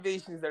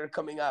innovations that are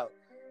coming out,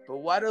 but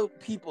why do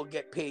people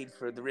get paid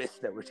for the risks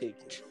that we're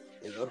taking?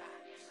 You know,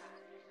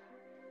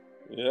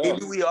 Yeah.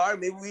 maybe we are,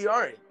 maybe we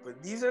aren't.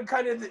 But these are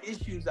kind of the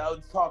issues I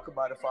would talk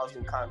about if I was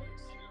in Congress.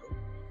 You know,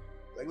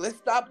 like let's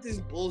stop this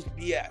bullshit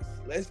BS.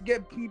 Let's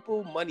get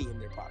people money in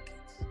their pockets.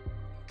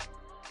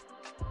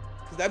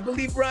 Because I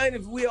believe, Ryan,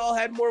 if we all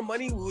had more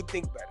money, we would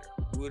think better.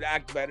 We would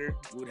act better.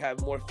 We would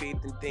have more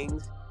faith in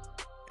things.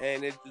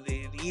 And it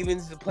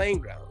evens the playing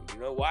ground. You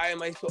know, why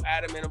am I so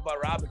adamant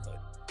about Robinhood?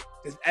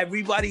 Does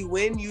everybody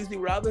win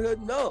using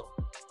Robinhood? No.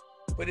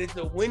 But it's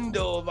a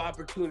window of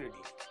opportunity,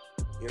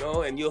 you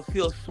know, and you'll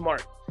feel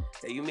smart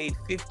that you made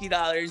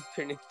 $50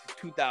 turn into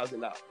 $2,000,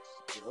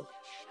 you know?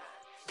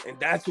 And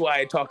that's why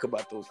I talk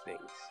about those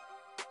things.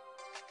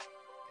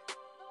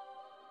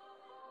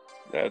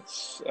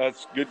 That's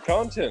good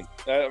content.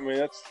 I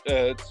mean,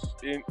 it's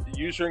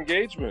user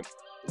engagement.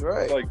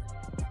 Right. Like,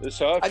 this is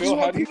how I feel. I just How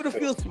want do you people to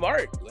feel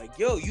smart. Like,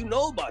 yo, you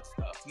know about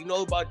stuff. You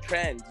know about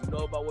trends. You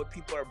know about what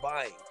people are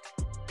buying.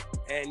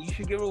 And you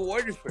should get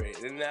rewarded for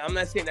it. And I'm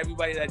not saying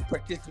everybody that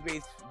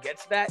participates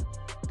gets that,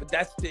 but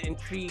that's the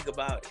intrigue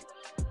about it.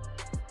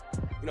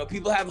 You know,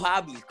 people have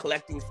hobbies,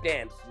 collecting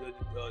stamps,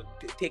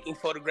 taking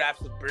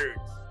photographs of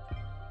birds.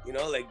 You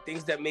know, like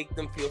things that make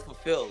them feel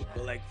fulfilled.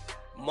 But like,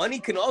 money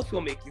can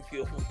also make you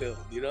feel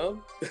fulfilled, you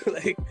know?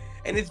 Like,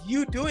 and it's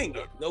you doing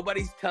it.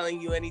 Nobody's telling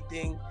you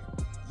anything.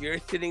 You're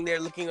sitting there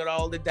looking at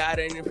all the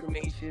data and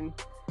information.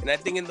 And I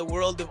think in the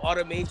world of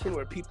automation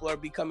where people are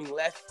becoming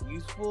less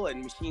useful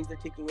and machines are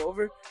taking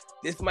over,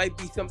 this might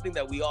be something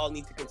that we all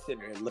need to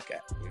consider and look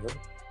at, you know?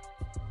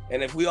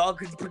 And if we all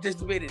could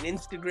participate in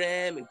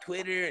Instagram and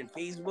Twitter and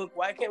Facebook,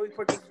 why can't we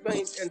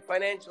participate in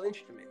financial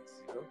instruments,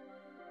 you know?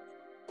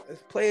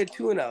 Let's play a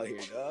tune out here,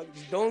 dog.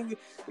 Just don't, you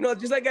know,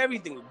 just like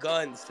everything,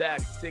 guns,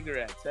 sex,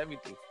 cigarettes,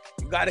 everything.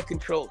 You got to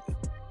control it,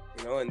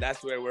 you know, and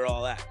that's where we're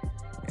all at.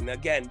 And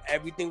again,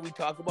 everything we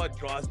talk about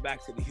draws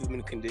back to the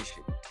human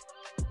condition.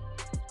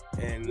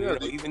 And you know,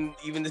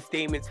 even the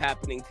statements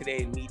happening today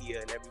in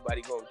media and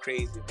everybody going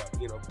crazy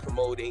about, you know,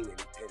 promoting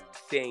and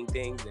saying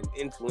things and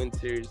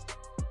influencers.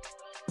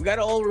 We got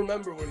to all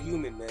remember we're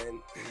human, man.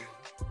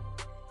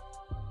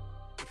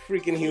 We're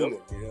freaking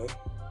human, you know?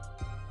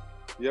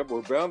 Yep,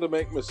 we're bound to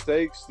make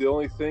mistakes. The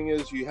only thing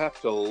is you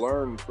have to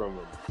learn from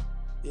them.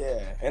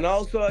 Yeah, and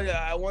also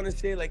I want to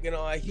say, like, you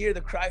know, I hear the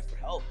cry for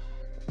help.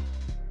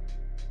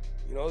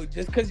 You know,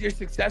 just because you're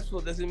successful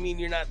doesn't mean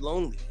you're not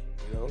lonely,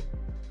 you know?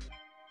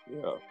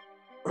 Yeah.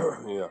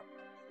 Yeah.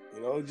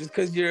 You know, just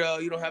because you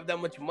don't have that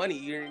much money,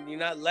 you're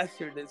not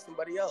lesser than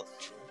somebody else.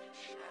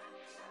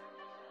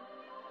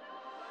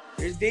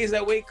 There's days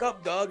I wake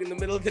up, dog, in the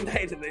middle of the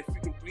night and I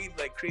freaking breathe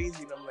like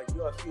crazy and I'm like,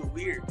 yo, I feel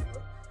weird, you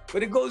know?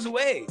 But it goes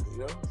away, you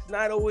know? It's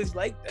not always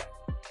like that.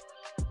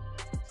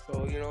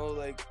 So, you know,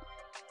 like,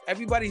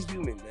 everybody's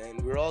human, man.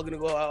 We're all gonna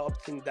go out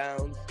ups and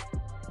downs.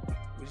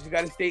 We just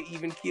gotta stay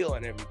even keel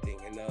on everything.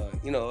 And,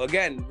 you know,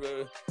 again,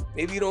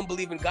 maybe you don't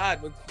believe in God,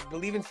 but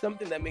believe in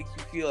something that makes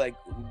you feel like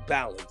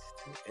balanced.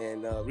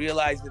 And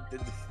realize that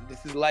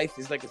this is life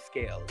is like a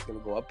scale. It's gonna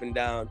go up and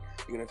down.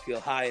 You're gonna feel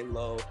high and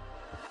low.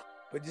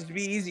 But just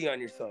be easy on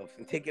yourself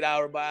and take it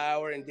hour by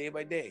hour and day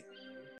by day.